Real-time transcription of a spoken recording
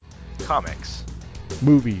Comics.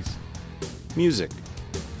 Movies. Music.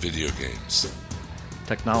 Video games.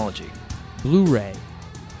 Technology. Blu-ray.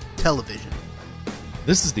 Television.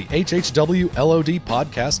 This is the HHW LOD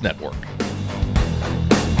Podcast Network.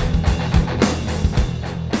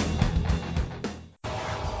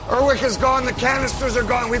 Erwick is gone, the canisters are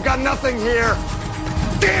gone, we've got nothing here.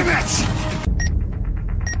 Damn it!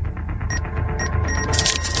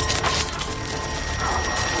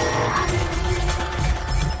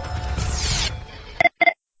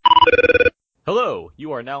 Hello,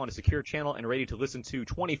 you are now on a secure channel and ready to listen to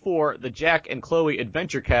 24, the Jack and Chloe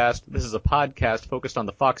Adventure Cast. This is a podcast focused on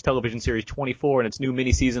the Fox television series 24 and its new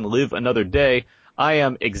miniseason, Live Another Day. I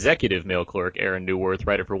am executive mail clerk Aaron Newworth,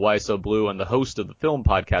 writer for Why So Blue and the host of the film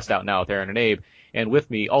podcast Out Now with Aaron and Abe. And with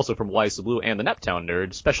me, also from Why So Blue and the Neptown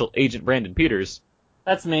Nerd, Special Agent Brandon Peters.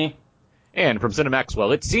 That's me. And from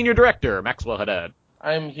Cinemaxwell, it's Senior Director Maxwell Haddad.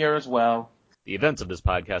 I'm here as well. The events of this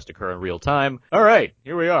podcast occur in real time. All right,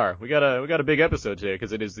 here we are. We got a big episode today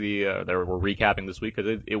because it is we're recapping this week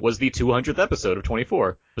because it was the 200th episode of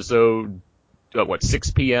 24. So,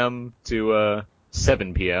 6 p.m. to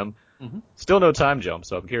 7 p.m. Mm-hmm. Still no time jump,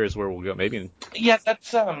 so I'm curious where we'll go. Maybe. Yeah,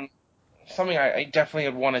 that's something I definitely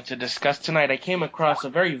had wanted to discuss tonight. I came across a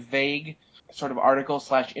very vague sort of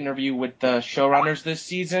article/interview with the showrunners this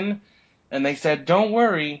season, and they said, "Don't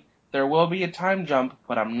worry. There will be a time jump,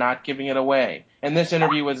 but I'm not giving it away." And this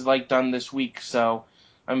interview was done this week, so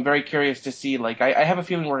I'm very curious to see. I have a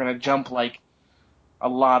feeling we're gonna jump a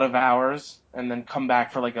lot of hours and then come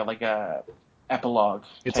back for a epilogue.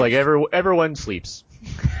 It's like everyone sleeps.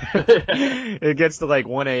 It gets to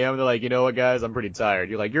 1 a.m. They're like, you know what, guys, I'm pretty tired.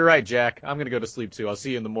 You're like, you're right, Jack. I'm gonna go to sleep too. I'll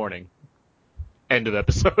see you in the morning. End of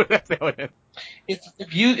episode. That's how it ends.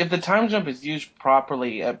 If the time jump is used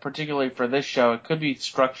properly, particularly for this show, it could be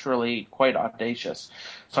structurally quite audacious.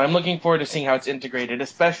 So I'm looking forward to seeing how it's integrated,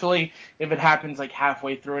 especially if it happens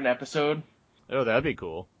halfway through an episode. Oh, that'd be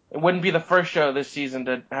cool. It wouldn't be the first show this season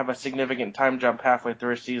to have a significant time jump halfway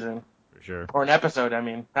through a season. For sure. Or an episode,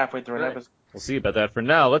 halfway through an episode. We'll see about that. For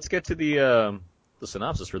now, let's get to the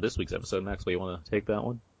synopsis for this week's episode. Maxwell, you want to take that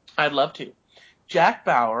one? I'd love to. Jack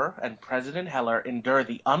Bauer and President Heller endure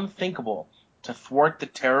the unthinkable to thwart the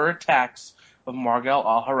terror attacks of Margot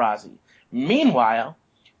Al-Harazi. Meanwhile,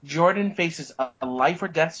 Jordan faces a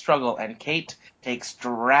life-or-death struggle, and Kate takes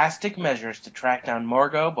drastic measures to track down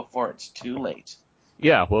Margot before it's too late.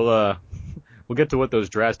 Yeah, well, we'll get to what those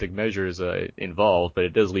drastic measures involve, but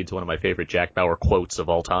it does lead to one of my favorite Jack Bauer quotes of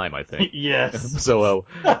all time, I think. Yes. So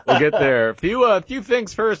we'll get there. A few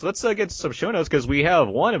things first. Let's get to some show notes, because we have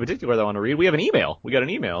one in particular that I want to read. We have an email. We got an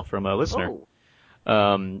email from a listener.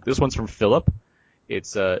 Oh. This one's from Philip. It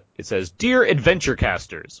says, "Dear Adventure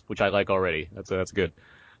Casters," which I like already. That's good.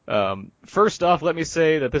 First off, let me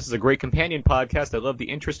say that this is a great companion podcast. I love the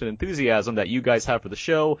interest and enthusiasm that you guys have for the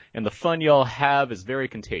show, and the fun y'all have is very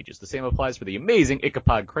contagious. The same applies for the amazing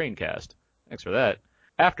Ichabod Cranecast. Thanks for that.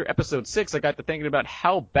 After episode 6, I got to thinking about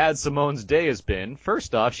how bad Simone's day has been.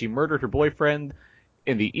 First off, she murdered her boyfriend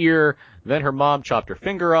in the ear, then her mom chopped her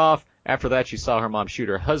finger off. After that, she saw her mom shoot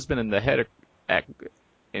her husband in the head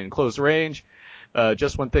in close range.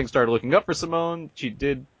 Just when things started looking up for Simone, she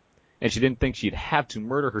didn't think she'd have to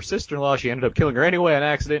murder her sister-in-law. She ended up killing her anyway on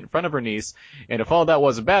accident in front of her niece. And if all that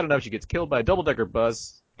wasn't bad enough, she gets killed by a double-decker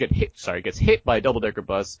bus. Gets hit by a double-decker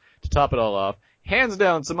bus to top it all off. Hands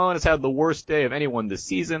down, Simone has had the worst day of anyone this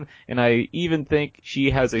season, and I even think she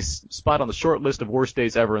has a spot on the short list of worst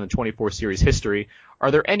days ever in the 24 series history. Are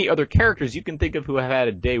there any other characters you can think of who have had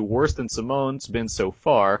a day worse than Simone's been so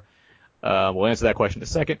far? We'll answer that question in a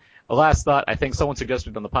second. A last thought, I think someone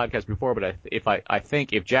suggested on the podcast before, but I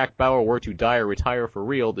think if Jack Bauer were to die or retire for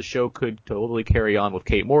real, the show could totally carry on with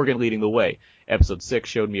Kate Morgan leading the way. Episode 6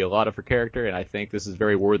 showed me a lot of her character, and I think this is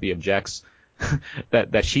very worthy of Jack's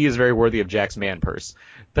that she is very worthy of Jack's man purse.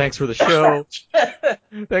 Thanks for the show.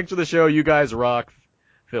 Thanks for the show. You guys rock.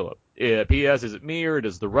 Philip. P.S. Is it me, or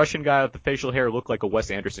does the Russian guy with the facial hair look like a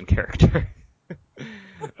Wes Anderson character?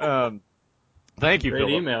 Thank you, Great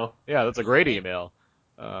Philip. email. Yeah, that's a great email.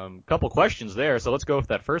 Couple questions there, so let's go with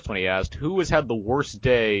that first one he asked. Who has had the worst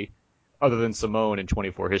day other than Simone in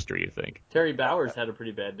 24 history, you think? Terry Bowers had a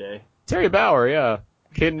pretty bad day. Terry Bauer, yeah.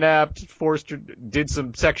 Kidnapped, forced her, did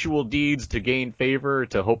some sexual deeds to gain favor,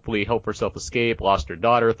 to hopefully help herself escape, lost her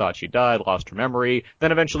daughter, thought she died, lost her memory,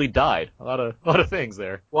 then eventually died. A lot of things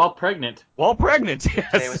there. While pregnant,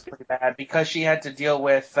 yes. It was pretty bad because she had to deal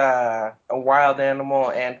with a wild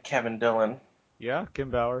animal and Kevin Dillon. Yeah, Kim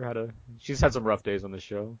Bauer she's had some rough days on the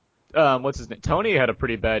show. What's his name? Tony had a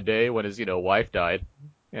pretty bad day when his, wife died.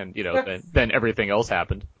 And, then everything else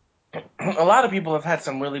happened. a lot of people have had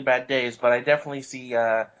some really bad days, but I definitely see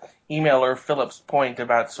emailer Philip's point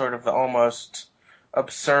about sort of the almost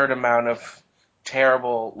absurd amount of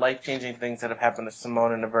terrible, life-changing things that have happened to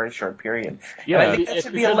Simone in a very short period. Yeah. And I think that It's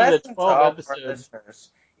should be a because of the lesson to 12 all of our episodes. listeners.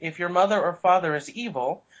 If your mother or father is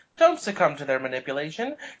evil, don't succumb to their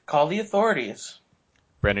manipulation. Call the authorities.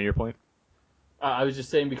 Brandon, your point? I was just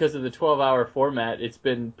saying, because of the 12-hour format, it's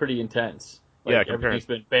been pretty intense. Yeah, everything's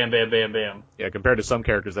been bam, bam, bam, bam. Yeah, compared to some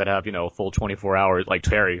characters that have, a full 24 hours, like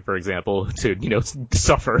Terry, for example, to,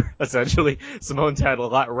 suffer, essentially. Simone's had a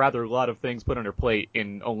lot of things put on her plate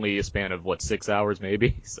in only a span of, 6 hours,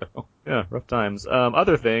 maybe? So, yeah, rough times.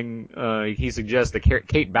 Other thing, he suggests that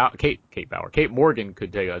Kate Morgan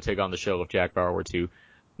could take on the show if Jack Bauer were to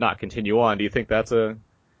not continue on. Do you think that's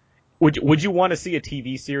would you want to see a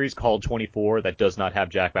TV series called 24 that does not have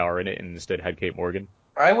Jack Bauer in it and instead had Kate Morgan?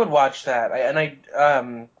 I would watch that.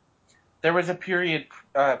 There was a period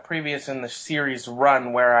previous in the series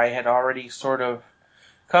run where I had already sort of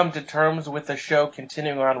come to terms with the show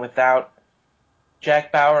continuing on without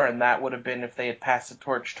Jack Bauer, and that would have been if they had passed the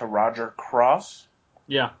torch to Roger Cross.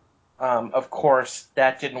 Yeah. Of course,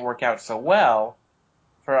 that didn't work out so well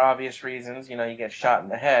for obvious reasons. You get shot in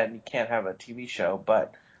the head, you can't have a TV show,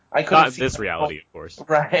 but I could Not this reality, of course.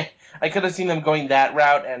 Right. I could have seen them going that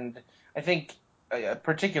route, and I think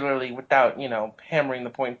particularly without, hammering the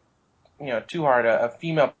point, too hard, a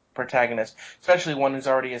female protagonist, especially one who's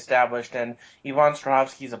already established, and Yvonne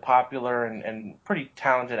Strahovski's a popular and pretty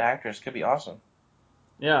talented actress, could be awesome.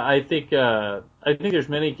 Yeah, I think there's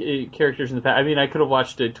many characters in the past. I mean, I could have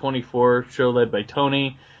watched a 24 show led by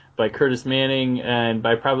Tony, by Curtis Manning, and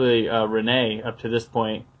by probably Renee up to this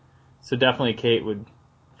point. So definitely Kate would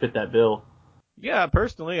fit that bill. Yeah,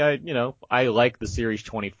 personally, I like the series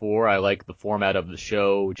 24. I like the format of the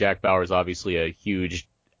show. Jack Bauer is obviously a huge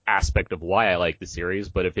aspect of why I like the series,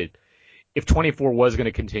 but if 24 was going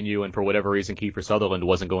to continue and for whatever reason Kiefer Sutherland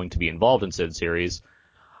wasn't going to be involved in said series,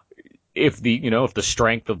 if the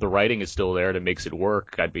strength of the writing is still there and it makes it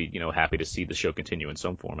work, I'd be, happy to see the show continue in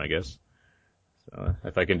some form, I guess. So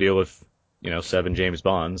if I can deal with, 7 James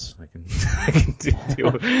Bonds, I can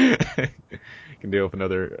deal with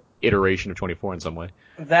another iteration of 24 in some way.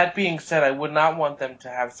 That being said, I would not want them to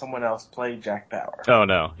have someone else play Jack Bauer. Oh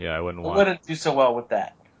no, yeah, I wouldn't want. Wouldn't do so well with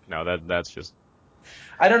that. No, that's just.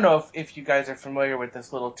 I don't know if you guys are familiar with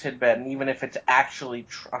this little tidbit, and even if it's actually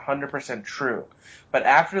 100% true, but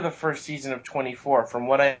after the first season of 24, from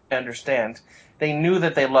what I understand, they knew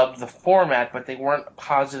that they loved the format, but they weren't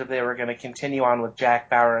positive they were going to continue on with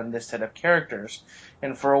Jack Bauer and this set of characters.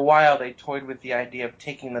 And for a while, they toyed with the idea of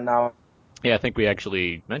taking the novel. Yeah, I think we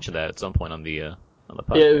actually mentioned that at some point on the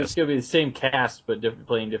podcast. Yeah, it was going to be the same cast, but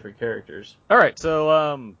playing different characters. All right,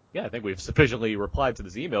 so I think we've sufficiently replied to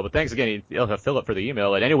this email, but thanks again, Philip, for the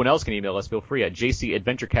email, and anyone else can email us. Feel free at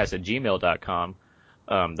jcadventurecast@gmail.com.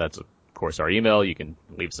 That's, of course, our email. You can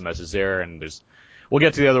leave some messages there, and we'll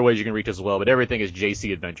get to the other ways you can reach us as well, but everything is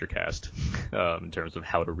jcadventurecast in terms of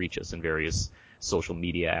how to reach us in various social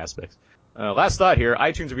media aspects. Last thought here,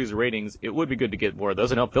 iTunes reviews and ratings. It would be good to get more of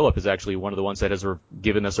those, and help. Philip is actually one of the ones that has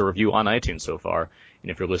given us a review on iTunes so far. And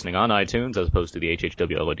if you're listening on iTunes as opposed to the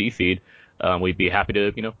HHWLOD feed, we'd be happy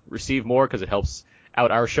to, receive more because it helps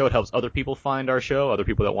out our show. It helps other people find our show, other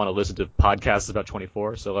people that want to listen to podcasts about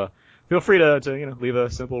 24. So feel free to leave a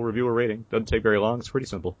simple review or rating. Doesn't take very long. It's pretty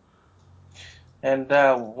simple. And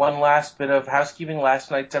one last bit of housekeeping. Last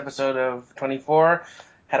night's episode of 24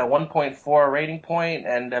 had a 1.4 rating point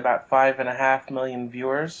and about 5.5 million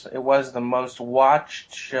viewers. It was the most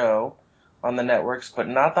watched show on the networks, but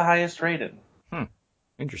not the highest rated.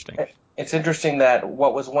 Interesting. It's interesting that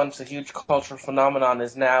what was once a huge cultural phenomenon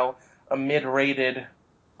is now a mid-rated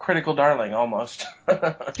critical darling, almost.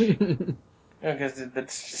 Because the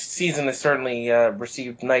season has certainly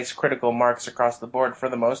received nice critical marks across the board for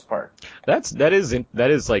the most part. That's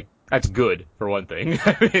good for one thing.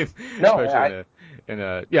 I mean,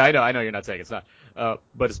 No, yeah, I know you're not saying it's not,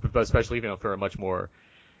 but especially for a much more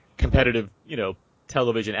competitive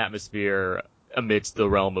television atmosphere amidst the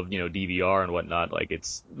realm of DVR and whatnot. Like,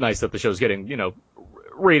 it's nice that the show's getting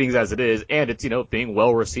ratings as it is, and it's being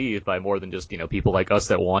well received by more than just people like us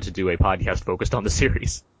that want to do a podcast focused on the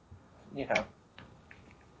series. Yeah.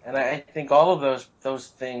 And I think all of those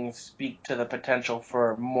things speak to the potential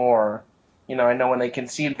for more. I know when they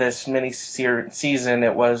conceived this mini-season,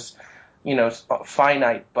 it was,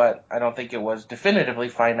 finite, but I don't think it was definitively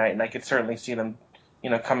finite, and I could certainly see them,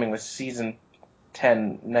 coming with season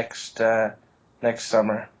 10 next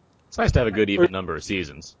summer. It's nice to have a good even number of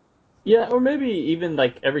seasons. Yeah, or maybe even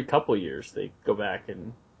like every couple years they go back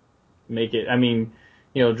and make it. I mean,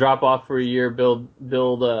 drop off for a year, build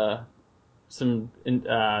some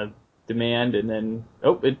demand, and then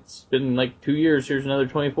it's been like 2 years. Here's another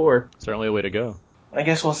 24. Certainly a way to go. I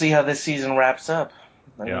guess we'll see how this season wraps up.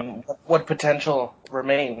 I mean, what potential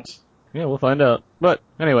remains. Yeah, we'll find out. But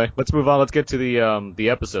anyway, let's move on. Let's get to the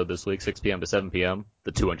episode this week, 6 p.m. to 7 p.m.,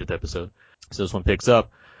 the 200th episode. So this one picks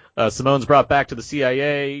up. Simone's brought back to the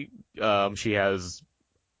CIA. She has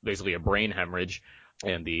basically a brain hemorrhage,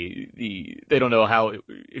 and they don't know how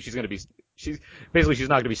if she's going to be. She's not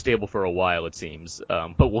going to be stable for a while, it seems.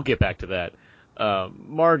 But we'll get back to that.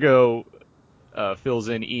 Margot fills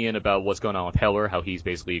in Ian about what's going on with Heller, how he's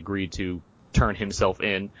basically agreed to turn himself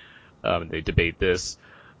in. They debate this.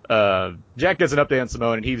 Jack gets an update on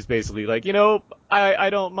Simone, and he's basically like, I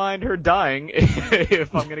don't mind her dying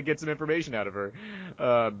if I'm going to get some information out of her.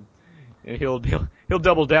 And he'll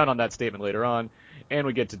double down on that statement later on. And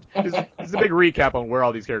we get to it's a big recap on where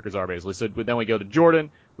all these characters are, basically. So then we go to Jordan,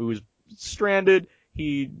 who's stranded.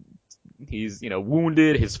 He's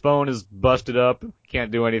wounded. His phone is busted up.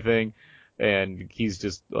 Can't do anything. And he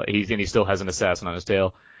still has an assassin on his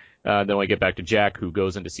tail. Then we get back to Jack, who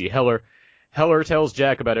goes in to see Heller. Heller tells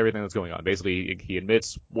Jack about everything that's going on. Basically, he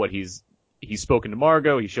admits what he's spoken to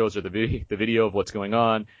Margot. He shows her the video of what's going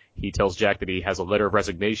on. He tells Jack that he has a letter of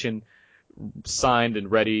resignation signed and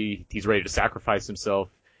ready. He's ready to sacrifice himself.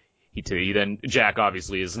 Jack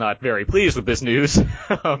obviously is not very pleased with this news.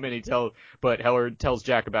 But Heller tells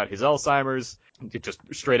Jack about his Alzheimer's, just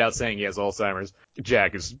straight out saying he has Alzheimer's.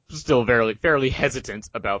 Jack is still fairly hesitant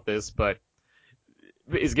about this, but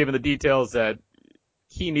is given the details that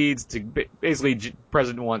he needs to basically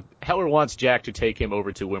Heller wants Jack to take him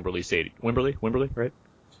over to Wembley Stadium. Wembley, right?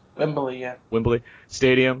 Wembley, yeah. Wembley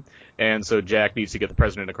Stadium, and so Jack needs to get the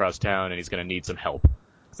president across town, and he's going to need some help.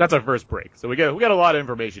 So that's our first break. So we got a lot of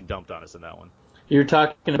information dumped on us in that one. You're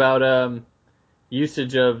talking about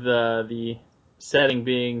usage of the setting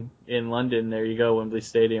being in London. There you go, Wembley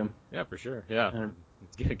Stadium. Yeah, for sure. Yeah,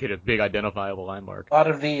 get a big identifiable landmark. A lot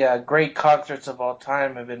of the great concerts of all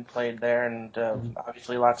time have been played there, and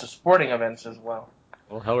obviously lots of sporting events as well.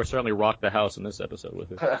 Well, Heller certainly rocked the house in this episode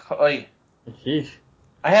with it. Oy.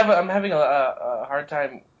 I'm having a hard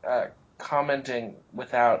time commenting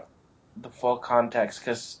without the full context,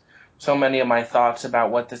 because so many of my thoughts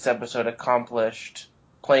about what this episode accomplished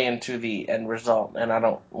play into the end result, and I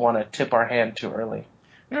don't want to tip our hand too early.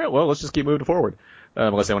 All right, well, let's just keep moving forward.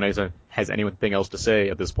 Unless anyone has anything else to say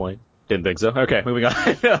at this point. Didn't think so. Okay, moving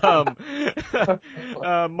on.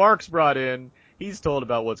 Mark's brought in. He's told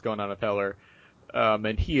about what's going on with Heller.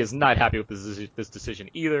 And he is not happy with this decision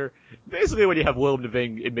either. Basically, when you have Willem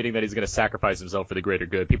Dafoe admitting that he's going to sacrifice himself for the greater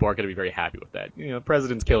good, people aren't going to be very happy with that.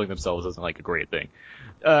 Presidents killing themselves isn't like a great thing.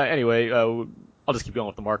 Anyway, I'll just keep going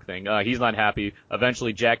with the Mark thing. He's not happy.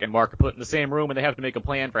 Eventually, Jack and Mark are put in the same room, and they have to make a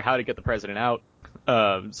plan for how to get the president out.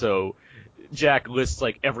 So Jack lists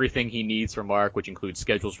like everything he needs from Mark, which includes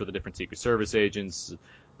schedules for the different Secret Service agents,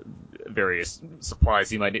 various supplies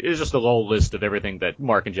he might need. It's just a whole list of everything that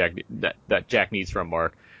that Jack needs from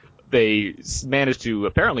Mark. They managed to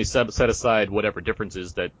apparently set aside whatever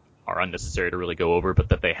differences that are unnecessary to really go over, but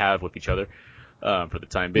that they have with each other for the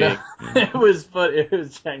time being. No, it was funny. It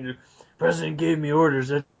was Jack. President gave me orders.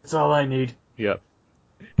 That's all I need. Yep,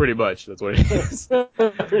 pretty much. That's what it is.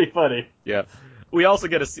 Pretty funny. Yeah. We also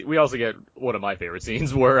get one of my favorite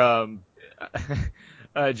scenes where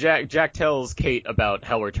Jack tells Kate about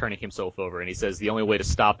Heller turning himself over, and he says the only way to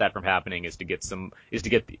stop that from happening is to get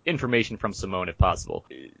the information from Simone if possible.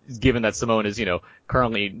 Given that Simone is,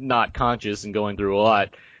 currently not conscious and going through a lot,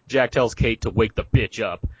 Jack tells Kate to wake the bitch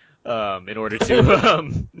up in order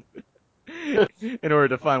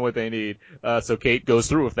to find what they need. So Kate goes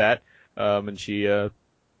through with that, and she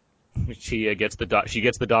gets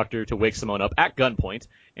the doctor to wake Simone up at gunpoint,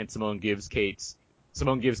 and Simone gives Kate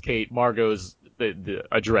Margot's the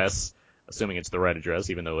address, assuming it's the right address,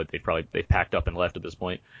 even though they've packed up and left at this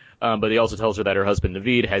point. But he also tells her that her husband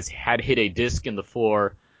Naveed had hit a disc in the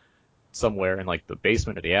floor somewhere in like the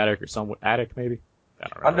basement or the attic or somewhere, attic maybe. I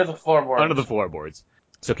don't remember. Under the floorboards.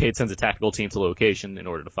 So Kate sends a tactical team to the location in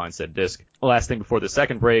order to find said disc. Last thing before the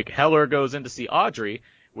second break, Heller goes in to see Audrey,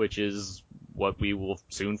 which is what we will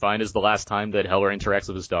soon find is the last time that Heller interacts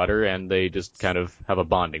with his daughter, and they just kind of have a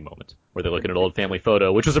bonding moment where they look at an old family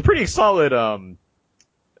photo, which was a pretty solid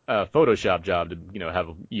Photoshop job to, have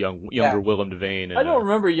a younger Willem Devane. And, I don't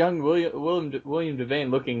remember young William Devane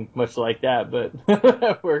looking much like that, but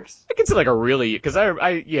that works. I can see like a really, because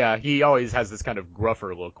he always has this kind of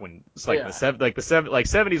gruffer look when it's like the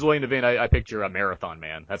 70s William Devane. I picture a Marathon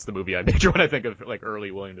Man. That's the movie I picture when I think of like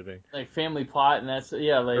early William Devane. Like Family Plot, and that's like.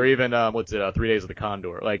 Or even 3 Days of the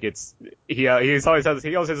Condor. Like he always has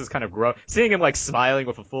this kind of gruff. Seeing him like smiling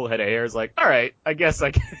with a full head of hair is like, all right, I guess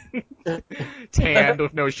I can tanned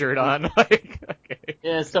with no shirt on. Like, okay.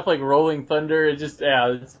 Yeah, stuff like Rolling Thunder. It's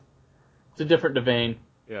a different Devane.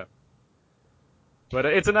 Yeah. But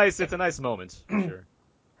it's a nice moment, for sure.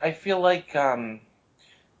 I feel like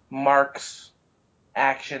Mark's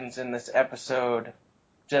actions in this episode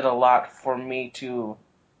did a lot for me to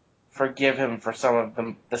forgive him for some of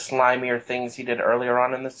the slimier things he did earlier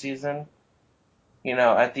on in the season.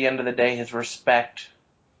 At the end of the day, his respect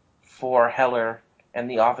for Heller and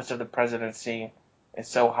the office of the presidency is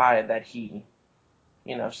so high that he,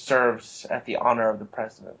 serves at the honor of the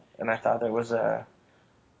president. And I thought there was a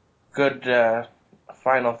good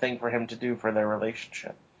final thing for him to do for their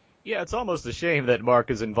relationship. Yeah, it's almost a shame that Mark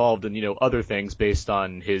is involved in, other things based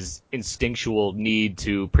on his instinctual need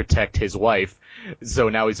to protect his wife. So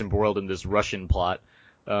now he's embroiled in this Russian plot.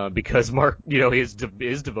 Because Mark, is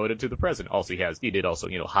devoted to the president. Also, he did also,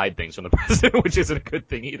 hide things from the president, which isn't a good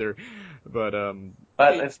thing either. But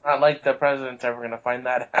it's not like the president's ever going to find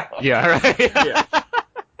that out. Yeah, right.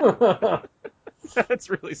 Yeah. That's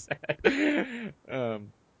really sad.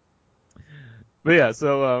 But yeah,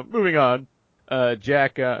 so moving on,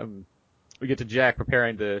 Jack. We get to Jack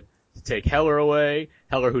preparing to take Heller away.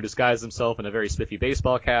 Heller, who disguised himself in a very spiffy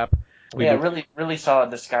baseball cap. Really solid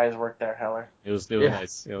disguise work there, Heller. It was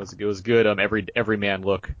nice. It was good. Every man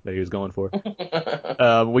look that he was going for.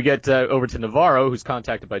 We get over to Navarro, who's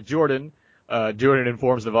contacted by Jordan. Jordan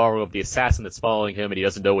informs Navarro of the assassin that's following him, and he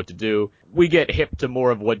doesn't know what to do. We get hip to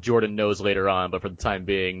more of what Jordan knows later on, but for the time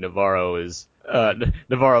being, Navarro is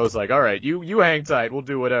like, all right, you hang tight, we'll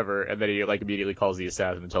do whatever, and then he like immediately calls the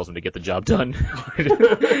assassin and tells him to get the job done.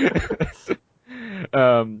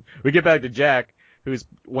 We get back to Jack, who's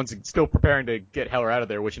still preparing to get Heller out of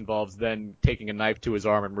there, which involves then taking a knife to his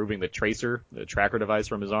arm and removing the tracker device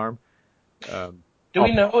from his arm. Do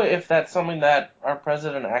we know if that's something that our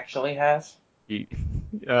president actually has? Honestly,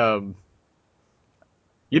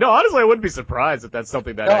 I wouldn't be surprised if that's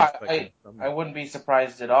something that. I wouldn't be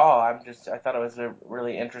surprised at all. I thought it was a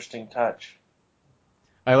really interesting touch.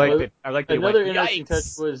 I like that. Another interesting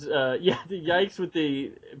touch was, the yikes with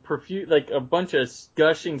the perfume, like a bunch of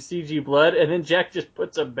gushing CG blood, and then Jack just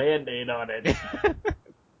puts a Band-Aid on it.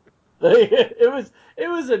 It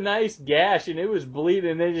was a nice gash, and it was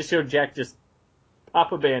bleeding, and they just showed Jack just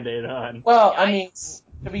pop a Band-Aid on. Well, I mean,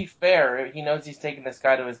 to be fair, he knows he's taking this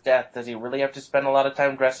guy to his death. Does he really have to spend a lot of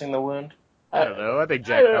time dressing the wound? I don't know. I think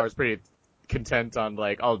Jack Bauer's pretty content on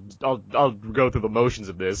like I'll go through the motions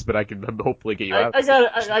of this, but I can hopefully get you out.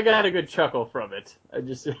 I got a good chuckle from it.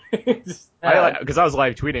 Because I was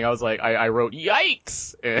live tweeting. I was like, I wrote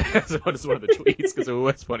yikes. So it's one of the tweets because it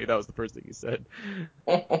was funny. That was the first thing he said.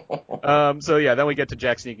 So yeah, then we get to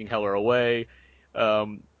Jack sneaking Heller away.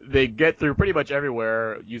 They get through pretty much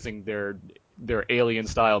everywhere using their alien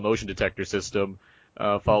style motion detector system.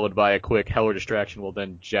 Followed by a quick Heller distraction. Well,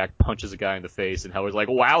 then Jack punches a guy in the face, and Heller's like,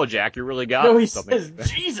 "Wow, Jack, you really got he something." says,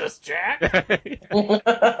 "Jesus, Jack."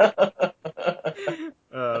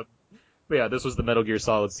 But yeah, this was the Metal Gear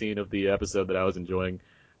Solid scene of the episode that I was enjoying.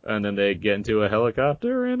 And then they get into a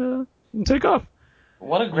helicopter and take off.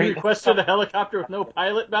 What a great You requested a helicopter with no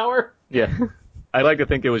pilot, Bauer? Yeah. I like to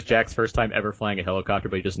think it was Jack's first time ever flying a helicopter,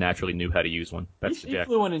 but he just naturally knew how to use one. That's he Jack.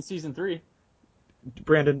 flew one in season 3.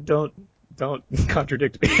 Brandon, don't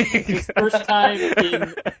contradict me. His first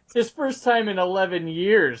time in 11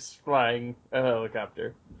 years flying a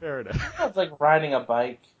helicopter. Fair enough. It's like riding a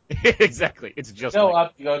bike. Exactly. It's just go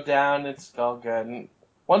up, you go down, it's all good. And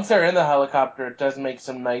once they're in the helicopter, it does make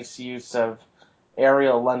some nice use of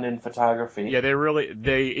aerial London photography. Yeah,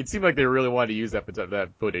 it seemed like they really wanted to use that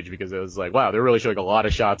footage because it was like, wow, they're really showing a lot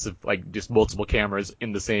of shots of like just multiple cameras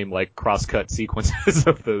in the same like cross-cut sequences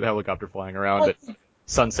of the helicopter flying around at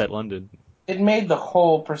sunset London. It made the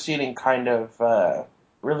whole proceeding kind of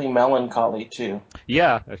really melancholy too.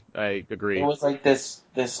 Yeah, I agree. It was like this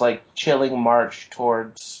like chilling march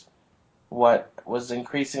towards what was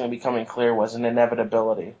increasingly becoming clear was an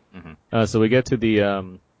inevitability. Mm-hmm. So we get to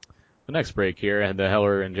the next break here, and the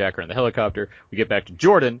Heller and Jack are in the helicopter. We get back to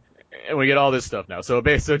Jordan, and we get all this stuff now. So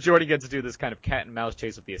Jordan gets to do this kind of cat and mouse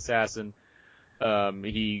chase with the assassin.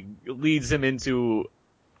 He leads him into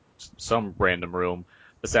some random room,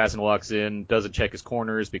 Assassin walks in, doesn't check his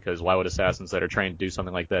corners, because why would assassins that are trained to do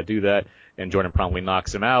something like that do that? And Jordan promptly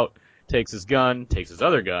knocks him out, takes his gun, takes his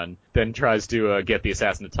other gun, then tries to get the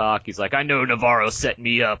assassin to talk. He's like, I know Navarro set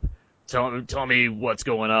me up. Tell me what's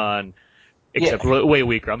going on. Except way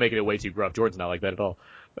weaker. I'm making it way too gruff. Jordan's not like that at all.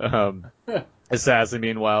 Assassin,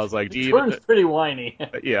 meanwhile, is like, Jordan's pretty whiny.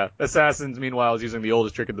 Yeah. Assassins, meanwhile, is using the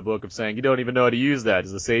oldest trick in the book of saying, you don't even know how to use that.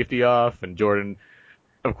 Is the safety off? And Jordan,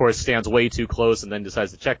 of course, stands way too close and then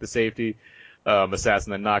decides to check the safety.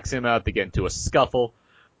 Assassin then knocks him out. They get into a scuffle.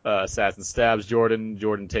 Assassin stabs Jordan.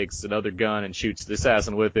 Jordan takes another gun and shoots the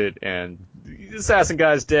assassin with it. And the assassin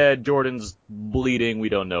guy's dead. Jordan's bleeding. We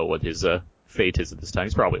don't know what his fate is at this time.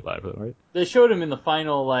 He's probably alive, though, right? They showed him in the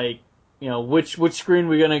final, like, which screen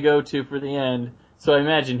we're gonna go to for the end. So I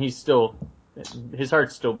imagine his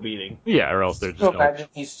heart's still beating. Yeah, or else there's just imagine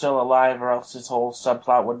he's still alive, or else his whole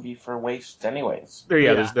subplot would be for waste anyways.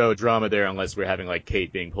 There's no drama there unless we're having, like,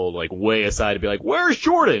 Kate being pulled, like, way aside to be like, where's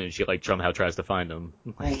Jordan? And she, like, somehow tries to find him.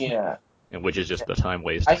 Yeah. And which is just a time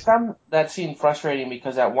waste. I found that scene frustrating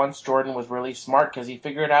because at once Jordan was really smart because he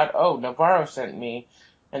figured out, oh, Navarro sent me,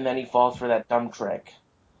 and then he falls for that dumb trick.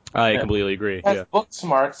 I completely agree. He has book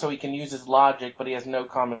smart, so he can use his logic, but he has no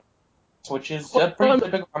common, which is a pretty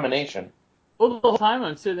typical combination. Well, the whole time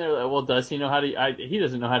I'm sitting there like, well, does he know how to? He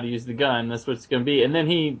doesn't know how to use the gun. That's what it's going to be. And then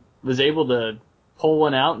he was able to pull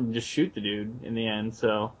one out and just shoot the dude in the end.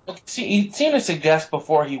 So he seemed to suggest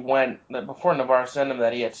before Navarro sent him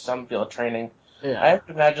that he had some field training. Yeah. I have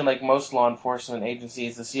to imagine, like most law enforcement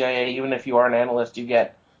agencies, the CIA, even if you are an analyst, you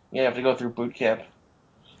have to go through boot camp.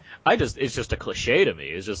 It's just a cliche to me.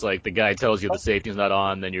 It's just like the guy tells you the safety's not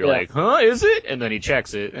on, then you're like, huh, is it? And then he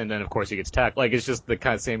checks it, and then of course he gets tackled. Like, it's just the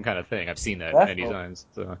same kind of thing. I've seen that many times.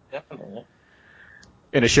 So. Definitely.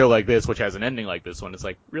 In a show like this, which has an ending like this one, it's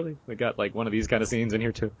like, really? We got like one of these kind of scenes in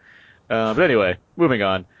here too. But anyway, moving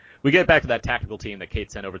on. We get back to that tactical team that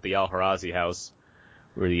Kate sent over at the Al-Harazi house,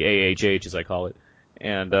 or the AHH as I call it.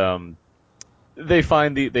 And they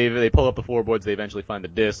find they pull up the floorboards, they eventually find the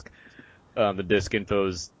disc. The disc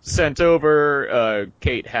info's sent over.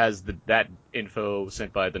 Kate has that info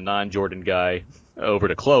sent by the non-Jordan guy over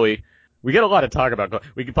to Chloe. We get a lot of talk about Chloe.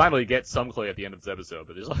 We can finally get some Chloe at the end of this episode,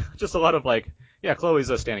 but there's just a lot of like, yeah, Chloe's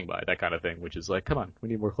standing by, that kind of thing, which is like, come on, we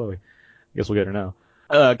need more Chloe. I guess we'll get her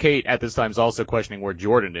now. Kate at this time is also questioning where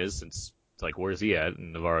Jordan is, since it's like, where's he at?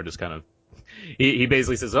 And Navarro just kind of, he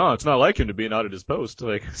basically says, oh, it's not like him to be not at his post.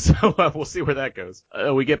 Like, so we'll see where that goes.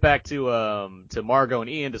 We get back to Margot and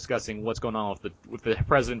Ian discussing what's going on with the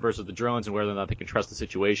president versus the drones and whether or not they can trust the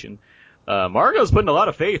situation. Margot's putting a lot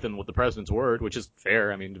of faith in what the president's word, which is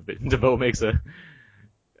fair. I mean, DeVoe makes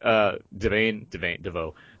Heller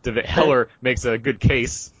makes a good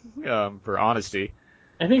case, for honesty.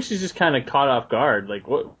 I think she's just kind of caught off guard. Like,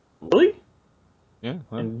 what? Really? Yeah.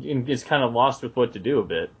 Well. And is kind of lost with what to do a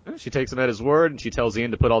bit. She takes him at his word, and she tells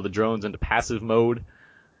Ian to put all the drones into passive mode.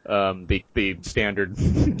 The standard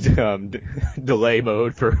delay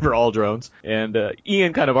mode for all drones. And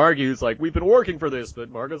Ian kind of argues, like, we've been working for this,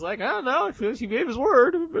 but Margot's like, oh, no, he gave his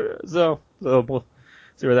word. So we'll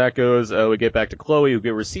see where that goes. We get back to Chloe,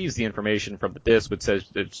 who receives the information from the disc, but says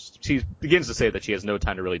that she begins to say that she has no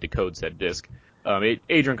time to really decode said disc.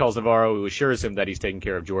 Adrian calls Navarro, who assures him that he's taking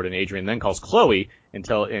care of Jordan. Adrian then calls Chloe,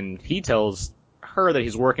 and he tells her that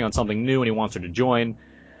he's working on something new and he wants her to join.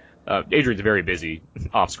 Adrian's very busy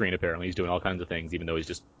off screen, apparently. He's doing all kinds of things, even though he's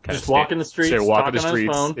just kind of walking the streets, walking the talking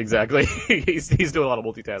streets. on his phone. Exactly. he's doing a lot of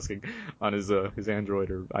multitasking on his Android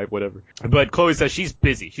or whatever. But Chloe says she's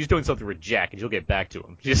busy. She's doing something with Jack, and she'll get back to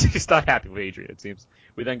him. She's not happy with Adrian, it seems.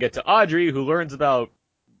 We then get to Audrey, who learns about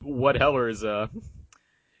what Heller is.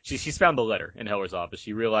 She's found the letter in Heller's office.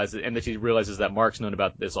 She realizes that Mark's known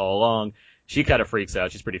about this all along. She kind of freaks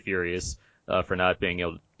out. She's pretty furious for not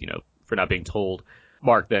being told.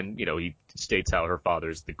 Mark then, he states how her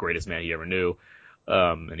father's the greatest man he ever knew,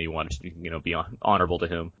 and he wanted to, be honorable to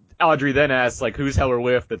him. Audrey then asks, like, who's Heller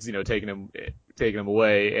with that's, taking him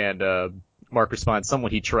away, and Mark responds, someone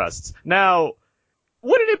he trusts. Now,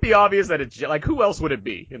 wouldn't it be obvious that it's, like, who else would it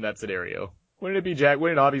be in that scenario? Wouldn't it be Jack?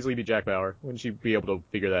 Wouldn't it obviously be Jack Bauer? Wouldn't she be able to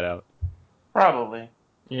figure that out? Probably.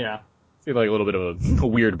 Yeah. Seemed like a little bit of a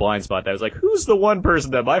weird blind spot. That was like, who's the one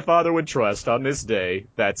person that my father would trust on this day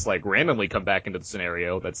that's like randomly come back into the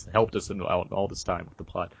scenario that's helped us in all this time with the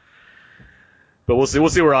plot. But we'll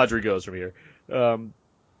see where Audrey goes from here.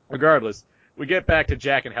 Regardless, we get back to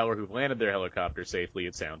Jack and Heller, who've landed their helicopter safely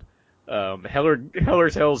and sound. Heller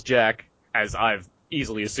tells Jack, as I've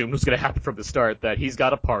easily assumed was going to happen from the start, that he's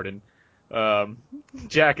got a pardon.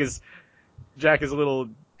 Jack is a little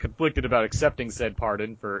conflicted about accepting said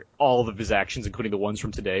pardon for all of his actions, including the ones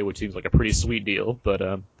from today, which seems like a pretty sweet deal. But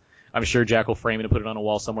I'm sure Jack will frame it and put it on a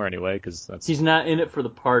wall somewhere anyway, because that's... He's not in it for the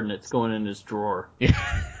pardon. It's going in his drawer.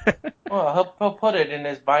 Well, he'll put it in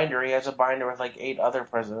his binder. He has a binder with like 8 other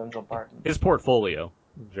presidential pardons. His portfolio.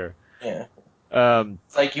 Sure. Yeah. Um,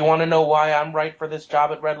 It's like, you want to know why I'm right for this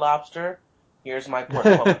job at Red Lobster? Here's my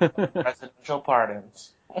portfolio of presidential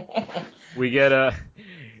pardons. we get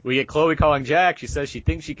Chloe calling Jack. She says she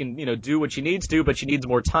thinks she can, do what she needs to, but she needs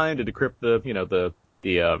more time to decrypt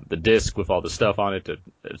the disc with all the stuff on it.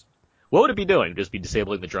 What would it be doing? Just be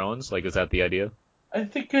disabling the drones? Like, is that the idea? I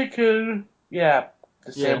think it could,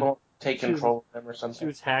 disable, take control of them or something. She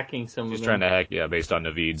was hacking some of them. She's trying to hack, based on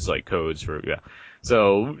Naveed's, codes for,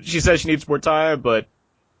 So, she says she needs more time, but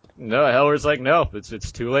no, Heller's like, no,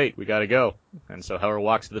 it's too late. We gotta go. And so Heller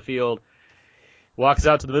walks to the field, walks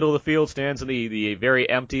out to the middle of the field, stands in the very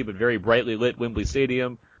empty but very brightly lit Wembley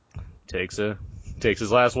Stadium, takes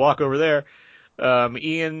his last walk over there.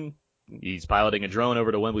 Ian, he's piloting a drone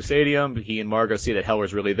over to Wembley Stadium. He and Margot see that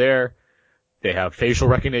Heller's really there. They have facial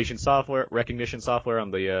recognition software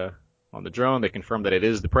on the drone. They confirm that it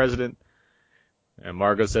is the president. And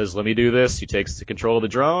Margot says, "Let me do this." She takes control of the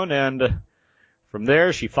drone, and from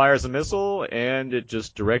there she fires a missile, and it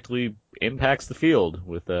just directly impacts the field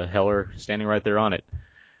with Heller standing right there on it.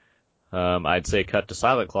 I'd say cut to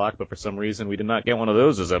silent clock, but for some reason we did not get one of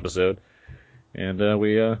those this episode, and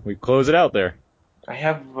we close it out there. I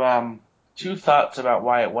have 2 thoughts about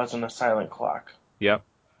why it wasn't a silent clock. Yep.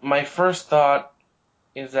 My first thought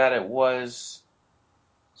is that it was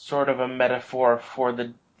sort of a metaphor for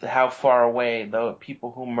the how far away the people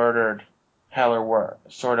who murdered Heller were.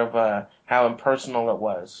 Sort of how impersonal it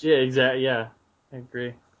was. Yeah, exactly. Yeah, I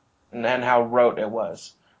agree. And how rote it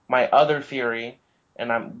was. My other theory,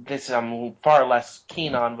 and I'm far less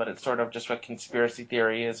keen on, but it's sort of just a conspiracy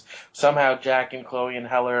theory, is somehow Jack and Chloe and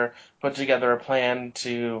Heller put together a plan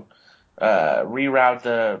to reroute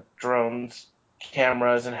the drones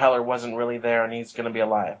cameras, and Heller wasn't really there, and he's going to be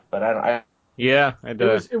alive. But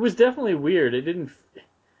It was definitely weird. It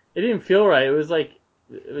didn't feel right. It was like,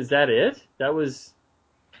 was that it? That was.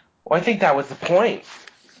 Well, I think that was the point.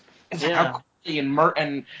 Yeah. How quickly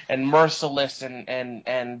and merciless and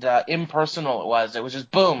impersonal it was. It was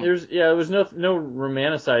just boom. There was no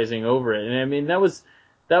romanticizing over it, and I mean that was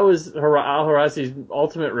Al-Harazi's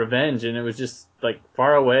ultimate revenge, and it was just like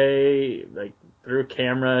far away, like through a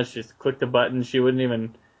camera. She just clicked a button. She wouldn't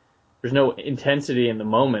even. There's no intensity in the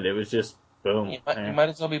moment. It was just boom. You might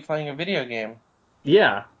as well be playing a video game.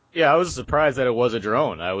 Yeah. Yeah, I was surprised that it was a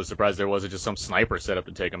drone. I was surprised there wasn't just some sniper set up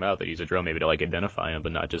to take him out. They use a drone maybe to identify him,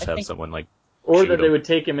 but not just have someone Or that they would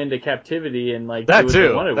take him into captivity and that do what too.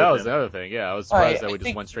 They wanted that with was him. the other thing. Yeah, I was surprised that we just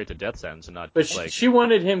think, went straight to death sentence and not but just she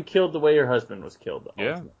wanted him killed the way her husband was killed.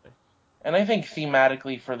 Ultimately. Yeah. And I think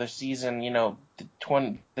thematically for the season,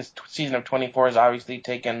 this season of 24 has obviously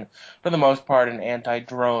taken, for the most part, an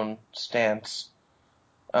anti-drone stance.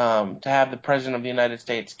 To have the President of the United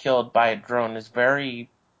States killed by a drone is very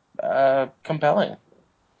compelling.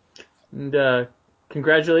 And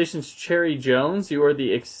congratulations, Cherry Jones. You are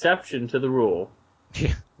the exception to the rule.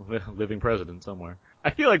 Yeah, living president somewhere.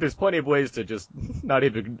 I feel like there's plenty of ways to just not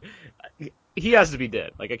even. He has to be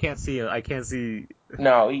dead. Like I can't see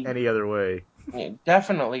any other way.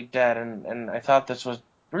 Definitely dead, and I thought this was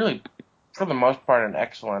really, for the most part, an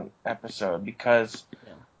excellent episode because,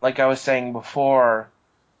 like I was saying before,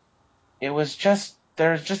 it was just.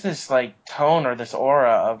 There's just this tone or this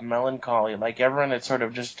aura of melancholy. Like everyone had sort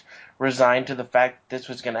of just resigned to the fact that this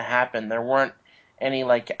was going to happen. There weren't any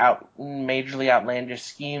majorly outlandish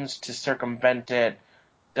schemes to circumvent it.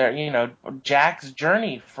 There, Jack's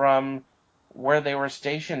journey from where they were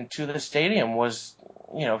stationed to the stadium was,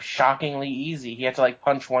 shockingly easy. He had to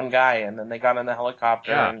punch one guy, and then they got in the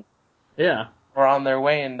helicopter and were on their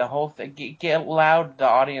way. And the whole thing allowed the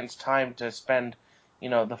audience time to spend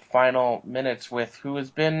the final minutes with who has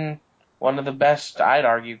been one of the best, I'd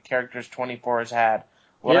argue, characters 24 has had.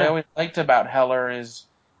 What I always liked about Heller is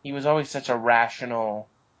he was always such a rational,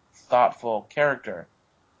 thoughtful character.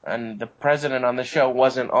 And the president on the show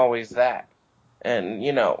wasn't always that. And,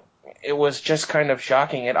 it was just kind of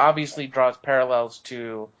shocking. It obviously draws parallels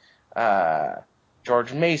to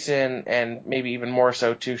George Mason and maybe even more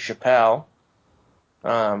so to Chappelle.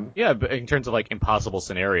 But in terms of impossible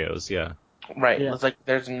scenarios, yeah. Right. Yeah. It's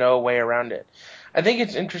there's no way around it. I think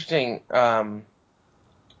it's interesting, when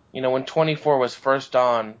 24 was first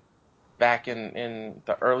on back in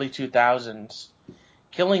the early 2000s,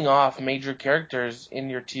 killing off major characters in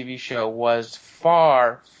your TV show was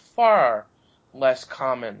far, far less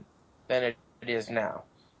common than it is now.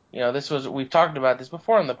 we've talked about this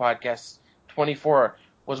before on the podcast. 24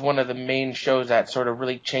 was one of the main shows that sort of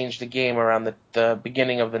really changed the game around the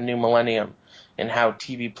beginning of the new millennium and how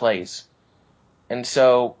TV plays. And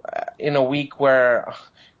so, in a week where a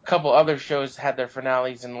couple other shows had their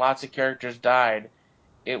finales and lots of characters died,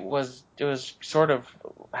 it was sort of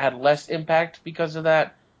had less impact because of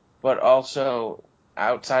that, but also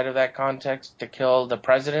outside of that context, to kill the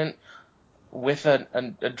president with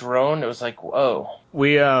a drone, it was like, whoa.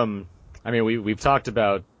 We've talked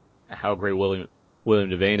about how great William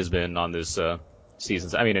Devane has been on this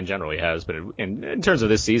season. I mean, in general, he has, but in terms of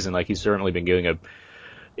this season, like, he's certainly been giving a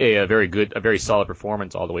very solid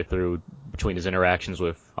performance all the way through between his interactions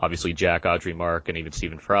with obviously Jack, Audrey, Mark, and even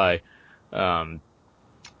Stephen Fry.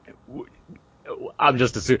 I'm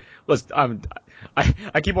just assuming.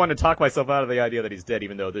 I keep wanting to talk myself out of the idea that he's dead,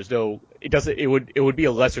 even though there's no. It would be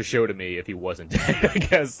a lesser show to me if he wasn't dead. I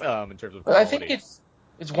guess in terms of quality. I think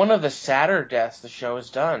it's one of the sadder deaths the show has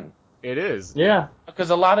done. It is. Yeah. Because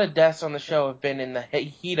a lot of deaths on the show have been in the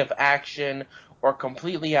heat of action or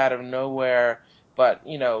completely out of nowhere. But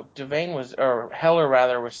Heller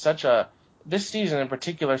was this season in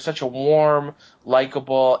particular, such a warm,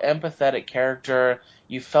 likable, empathetic character.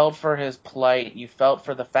 You felt for his plight. You felt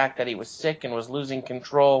for the fact that he was sick and was losing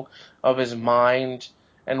control of his mind.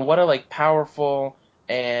 And what a powerful,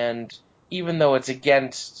 and even though it's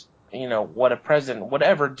against, what a president would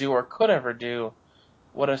ever do or could ever do,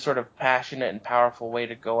 what a sort of passionate and powerful way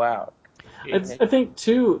to go out. I think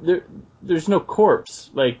too, there's no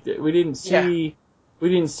corpse. Like, we didn't see. We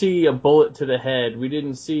didn't see a bullet to the head. We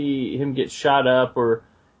didn't see him get shot up or,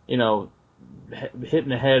 hitting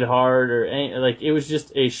the head hard or anything. Like, it was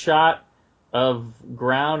just a shot of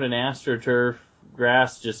ground and AstroTurf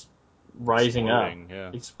grass just rising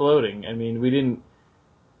exploding. I mean, we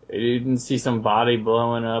didn't see some body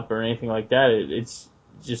blowing up or anything like that. It's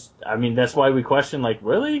just, I mean, that's why we question, like,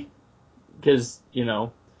 really? Because,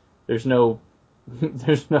 there's no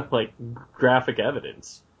graphic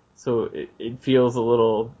evidence. So it feels a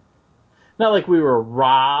little, not like we were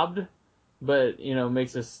robbed, but,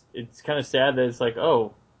 makes us, it's kind of sad that it's like,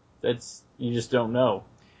 oh, you just don't know.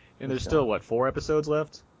 And there's still, 4 episodes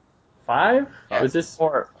left? 5? Yeah. Was this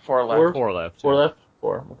 4 left? 4 left. 4 left?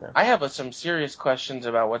 4, okay. I have some serious questions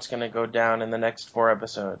about what's going to go down in the next 4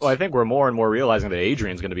 episodes. Well, I think we're more and more realizing that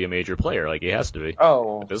Adrian's going to be a major player, like he has to be.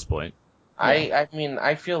 Oh. At this point. I mean,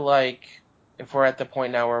 I feel like if we're at the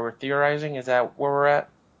point now where we're theorizing, is that where we're at?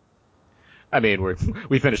 I mean,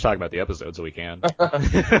 we finished talking about the episode, so we can.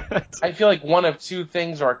 I feel like one of two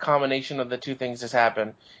things or a combination of the two things has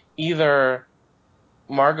happened. Either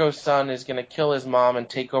Margot's son is going to kill his mom and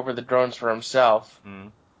take over the drones for himself,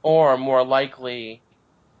 or more likely,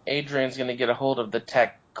 Adrian's going to get a hold of the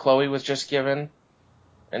tech Chloe was just given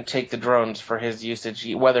and take the drones for his usage,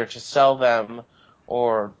 whether to sell them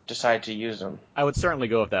or decide to use them. I would certainly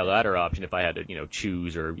go with that latter option if I had to,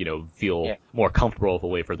 choose or, feel more comfortable with a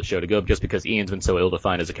way for the show to go, just because Ian's been so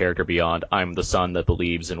ill-defined as a character beyond I'm the son that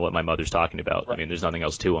believes in what my mother's talking about. Right. I mean, there's nothing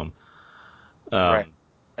else to him. Right.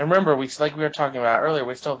 And remember, like we were talking about earlier,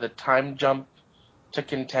 we still have the time jump to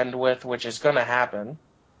contend with, which is going to happen.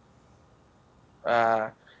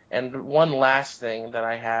 And one last thing that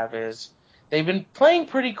I have is they've been playing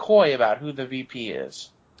pretty coy about who the VP is.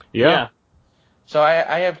 Yeah. So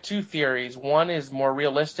I have two theories. One is more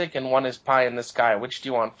realistic, and one is pie in the sky. Which do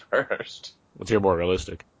you want first? Let's hear more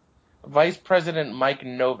realistic. Vice President Mike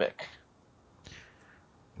Novick.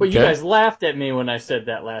 Well, you guys laughed at me when I said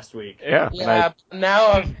that last week. Yeah. Yeah.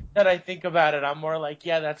 Now that I think about it, I'm more like,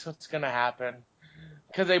 yeah, that's what's gonna happen.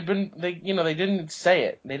 Because they didn't say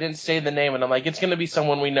it. They didn't say the name, and I'm like, it's gonna be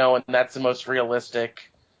someone we know, and that's the most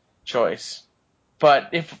realistic choice. But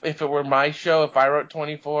if it were my show, if I wrote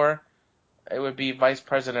 24. It would be Vice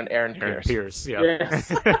President Aaron Pierce. Yeah.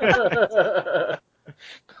 Yes.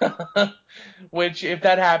 Which, if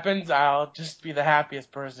that happens, I'll just be the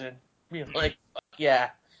happiest person. Be like, fuck yeah.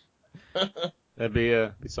 That'd be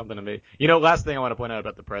something to me. Last thing I want to point out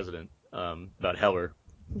about the president, about Heller,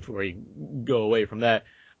 before we go away from that.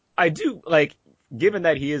 I do, given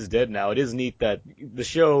that he is dead now, it is neat that the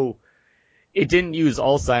show, it didn't use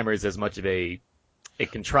Alzheimer's as much of a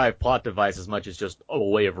contrived plot device as much as just a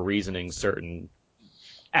way of reasoning certain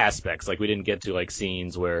aspects. Like, we didn't get to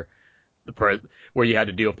scenes where where you had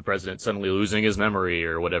to deal with the president suddenly losing his memory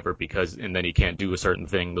or whatever and then he can't do a certain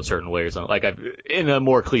thing a certain way or something. In a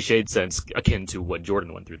more cliched sense, akin to what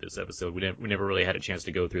Jordan went through this episode, we never really had a chance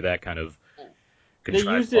to go through that kind of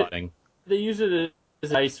contrived plotting. They use it as a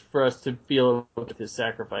device for us to feel with his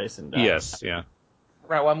sacrifice and die. Yes, yeah.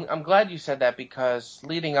 Right. Well, I'm glad you said that, because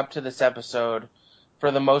leading up to this episode,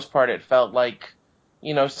 for the most part, it felt like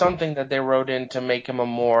something that they wrote in to make him a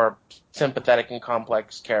more sympathetic and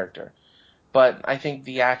complex character. But I think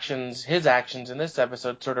his actions in this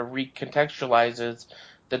episode sort of recontextualizes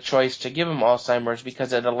the choice to give him Alzheimer's,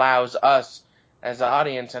 because it allows us as an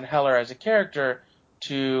audience and Heller as a character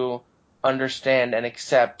to understand and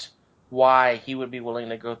accept why he would be willing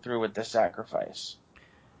to go through with this sacrifice.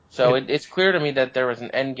 So it's clear to me that there was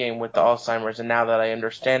an end game with the Alzheimer's, and now that I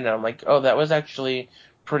understand it, I'm like, oh, that was actually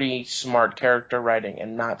pretty smart character writing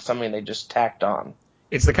and not something they just tacked on.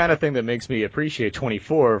 It's the kind of thing that makes me appreciate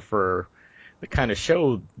 24 for the kind of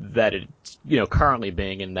show that it's, currently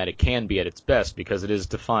being, and that it can be at its best, because it is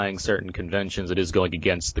defying certain conventions. It is going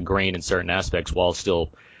against the grain in certain aspects while still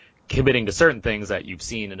committing to certain things that you've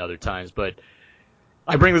seen in other times. But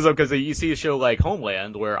I bring this up because you see a show like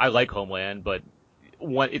Homeland, where I like Homeland, but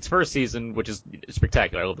its first season, which is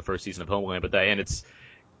spectacular. I love the first season of Homeland, and it's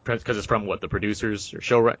because it's from the producers or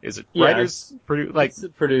show, is it writers? It's the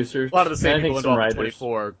producers. A lot of the same people involved in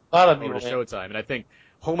 24 a lot of people over to Showtime, and I think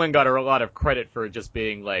Homeland got a lot of credit for just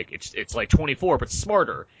being like it's like 24 but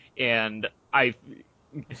smarter, and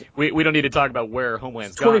we don't need to talk about where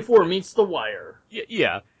Homeland's 24 gone. meets The Wire.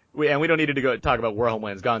 Yeah. We don't need to go talk about where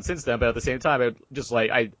Homeland's gone since then, but at the same time,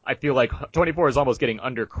 I feel like 24 is almost getting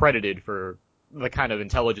undercredited for the kind of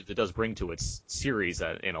intelligence it does bring to its series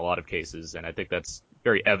in a lot of cases, and I think that's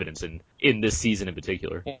very evident in this season in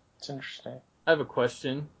particular. Yeah, it's interesting. I have a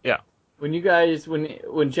question. Yeah. When you guys,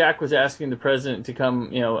 when Jack was asking the president to come,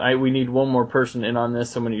 we need one more person in on this,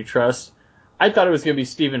 someone you trust, I thought it was going to be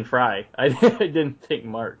Stephen Fry. I didn't think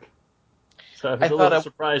Mark. So I was a little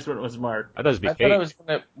surprised when it was Mark. I thought it was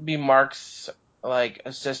going to be Mark's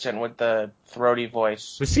assistant with the throaty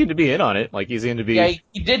voice. Who seemed to be in on it, like he's in to be. Yeah,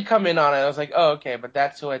 he did come in on it. I was like, oh, okay, but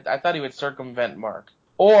that's who I thought he would circumvent Mark.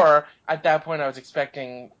 Or at that point, I was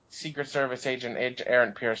expecting Secret Service agent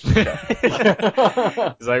Aaron Pierce to show.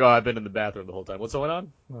 He's like, oh, I've been in the bathroom the whole time. What's going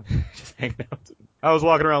on? Just hanging out. I was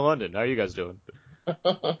walking around London. How are you guys doing?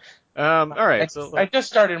 All right. I just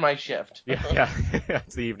started my shift. Yeah,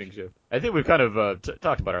 it's the evening shift. I think we've kind of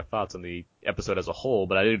talked about our thoughts on the episode as a whole,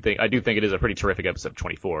 but I do think it is a pretty terrific episode,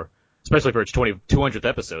 24, especially for its 200th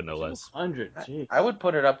episode, no less. 200, geez. I would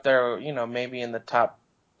put it up there, maybe in the top,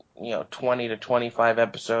 20 to 25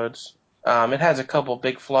 episodes. It has a couple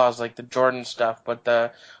big flaws like the Jordan stuff, but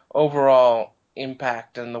the overall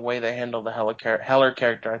impact and the way they handle the Heller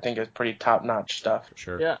character, I think, is pretty top-notch stuff. For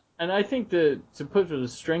sure. Yeah, and I think to put the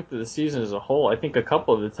strength of the season as a whole, I think a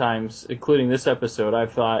couple of the times, including this episode,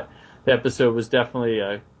 I've thought the episode was definitely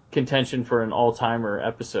a contention for an all-timer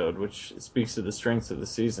episode, which speaks to the strengths of the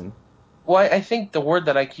season. Well, I think the word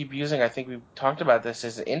that I keep using, I think we've talked about this,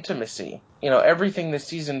 is intimacy. Everything this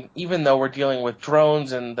season, even though we're dealing with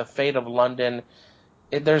drones and the fate of London,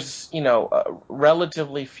 there's,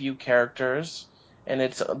 relatively few characters, and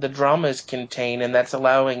the drama is contained, and that's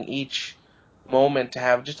allowing each moment to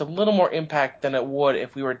have just a little more impact than it would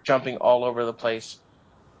if we were jumping all over the place,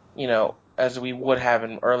 as we would have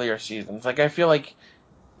in earlier seasons. Like, I feel like,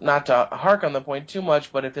 not to hark on the point too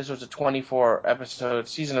much, but if this was a 24-episode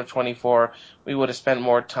season of 24, we would have spent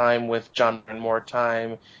more time with John and more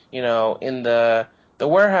time, in the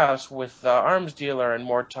warehouse with the arms dealer, and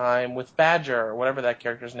more time with Badger, or whatever that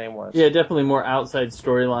character's name was. Yeah, definitely more outside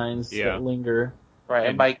storylines that linger. Right,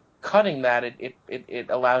 and by cutting that, it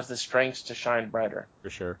allows the strengths to shine brighter. For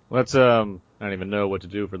sure. Let's I don't even know what to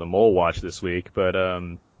do for the Mole Watch this week, but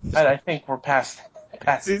I think we're past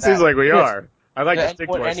it seems like we are. I'd like to stick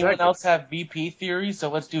to our anyone segments. else have VP theories? So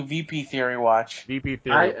let's do VP theory watch. VP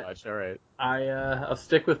theory watch. All right. I'll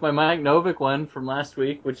stick with my Mike Novick one from last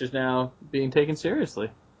week, which is now being taken seriously.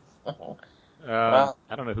 I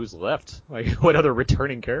don't know who's left. Like, what other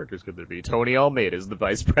returning characters could there be? Tony Almeida is the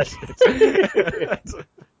vice president.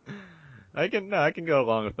 I can go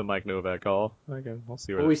along with the Mike Novak call. We'll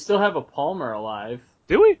see. But we still have a Palmer alive.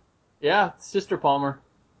 Do we? Yeah, Sister Palmer.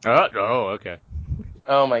 Oh, okay.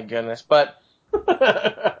 Oh my goodness! But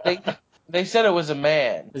they said it was a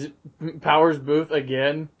man. Is it Powers Booth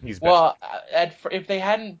again? He's back. Well, if they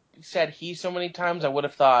hadn't said he so many times, I would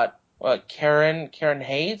have thought, Karen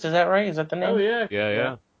Hayes? Is that right? Is that the name? Oh yeah.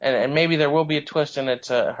 Yeah. And maybe there will be a twist and it's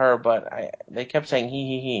her, but they kept saying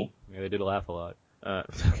he. Yeah, they did laugh a lot.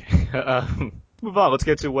 Okay. Move on. Let's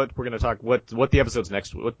get to what we're going to talk. What the episode's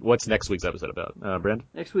next? What's next week's episode about? Brent?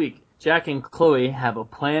 Next week, Jack and Chloe have a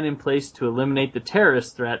plan in place to eliminate the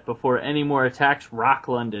terrorist threat before any more attacks rock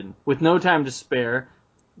London. With no time to spare,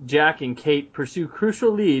 Jack and Kate pursue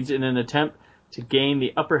crucial leads in an attempt to gain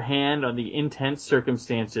the upper hand on the intense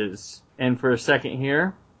circumstances. And for a second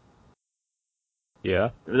here, Yeah.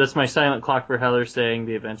 That's my silent clock for Heller saying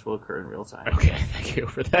the events will occur in real time. Okay, thank you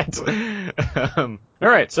for that. All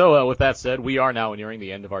right, so with that said, we are now nearing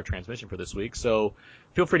the end of our transmission for this week, so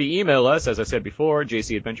feel free to email us, as I said before,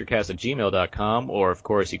 jcadventurecast@gmail.com, or, of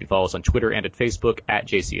course, you can follow us on Twitter and at Facebook at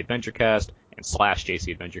jcadventurecast and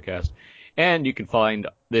 /jcadventurecast. And you can find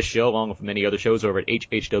this show, along with many other shows, over at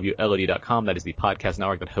hhwlod.com. That is the podcast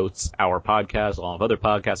network that hosts our podcast, along with other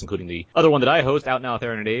podcasts, including the other one that I host, Out Now with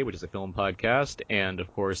Aaron and Dave, which is a film podcast, and,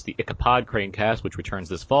 of course, the Ichabod Crane Cast, which returns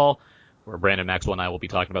this fall, where Brandon Maxwell and I will be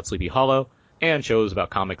talking about Sleepy Hollow, and shows about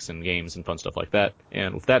comics and games and fun stuff like that.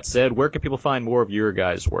 And with that said, where can people find more of your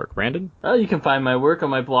guys' work? Brandon? You can find my work on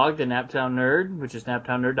my blog, The Naptown Nerd, which is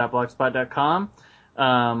naptownnerd.blogspot.com.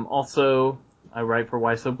 Also, I write for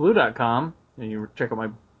whysoblue.com, and you check out my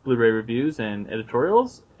Blu-ray reviews and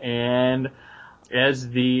editorials. And as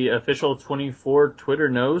the official 24 Twitter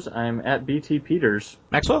knows, I'm at BT Peters.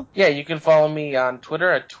 Maxwell? Yeah, you can follow me on Twitter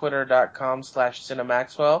at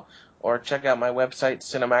twitter.com/cinemaxwell, or check out my website,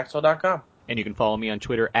 cinemaxwell.com. And you can follow me on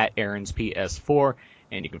Twitter at AaronsPS4,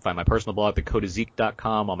 and you can find my personal blog at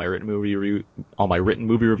thecodeofzeke.com. All my written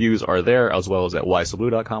movie reviews are there, as well as at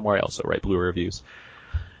whysoblue.com, where I also write Blu-ray reviews.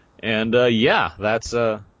 And yeah, that's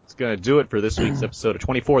going to do it for this week's episode of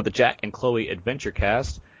 24 of the Jack and Chloe Adventure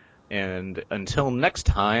Cast. And until next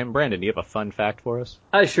time, Brandon, do you have a fun fact for us?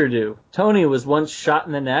 I sure do. Tony was once shot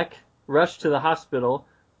in the neck, rushed to the hospital,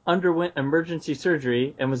 underwent emergency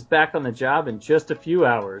surgery, and was back on the job in just a few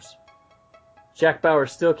hours. Jack Bauer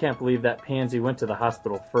still can't believe that pansy went to the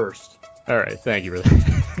hospital first. All right, thank you for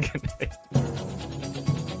that. Good night.